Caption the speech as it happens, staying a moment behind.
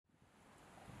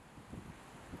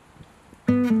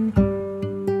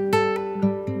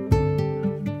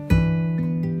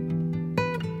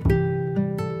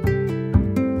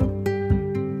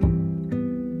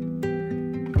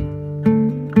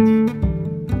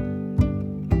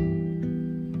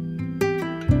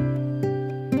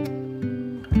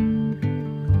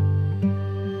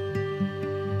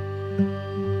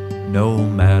No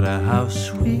matter how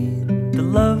sweet the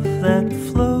love that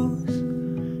flows,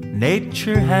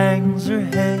 nature hangs her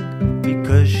head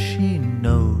because she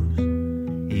knows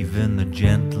even the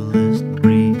gentlest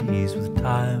breeze with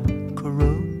time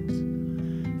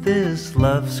corrodes. This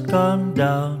love's gone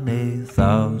down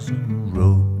 1,000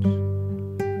 roads.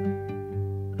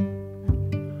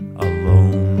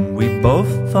 Alone we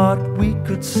both thought we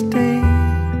could stay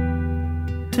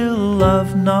till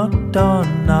love knocked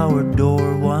on our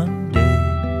door one day,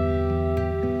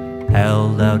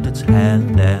 held out its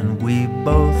hand and we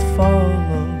both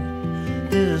followed.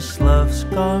 This love's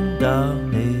gone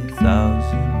down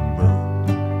 1,000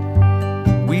 roads.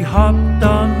 We hopped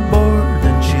on board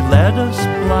and she led us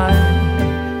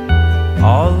blind.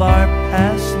 All our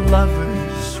past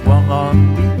lovers swung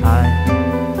on behind.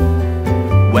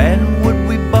 When would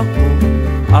we buckle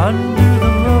under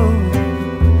the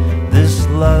load? This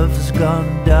love's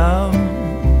gone down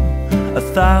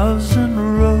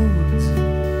 1,000 roads.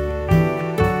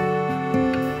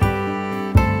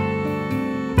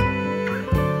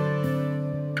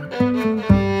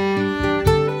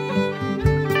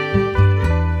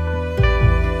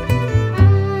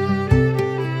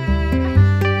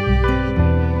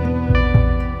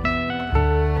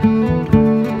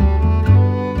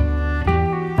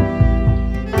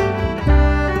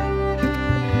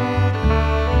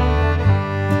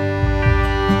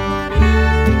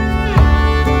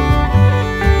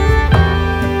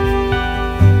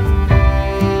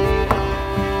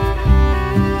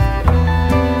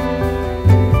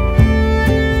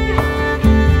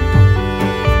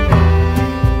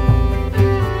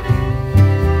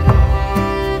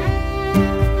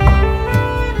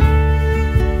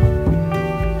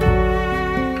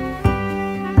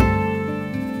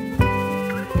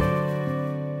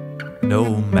 No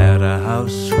matter how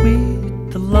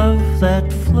sweet the love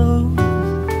that flows,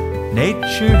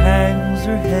 nature hangs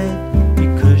her head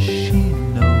because she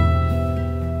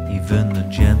knows even the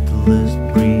gentlest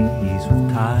breeze with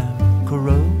time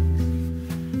corrodes.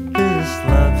 This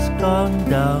love's gone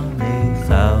down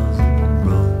 1,000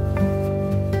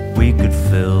 roads. We could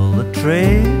fill a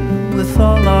train with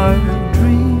all our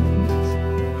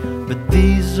dreams, but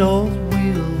these old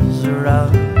wheels are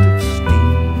out.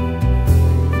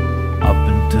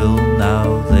 Till now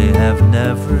they have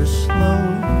never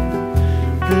slowed.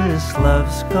 This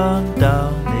love's gone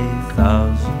down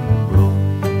 1,000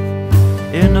 roads.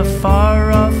 In a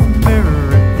far-off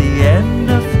mirror at the end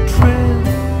of the trail,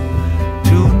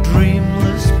 two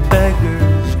dreamless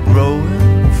beggars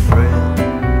growing frail.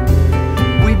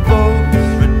 We both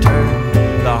returned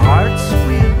the hearts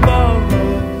we had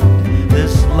borrowed.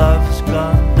 This love's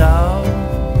gone down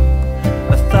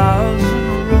 1,000.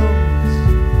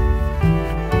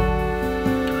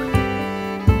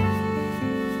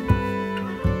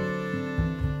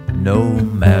 No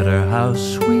matter how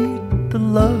sweet the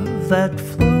love that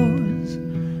flows,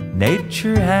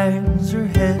 nature hangs her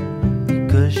head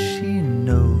because she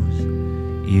knows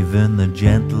even the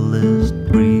gentlest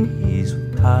breeze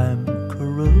with time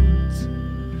corrodes.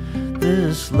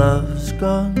 This love's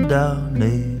gone down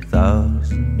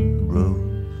 1,000 roads.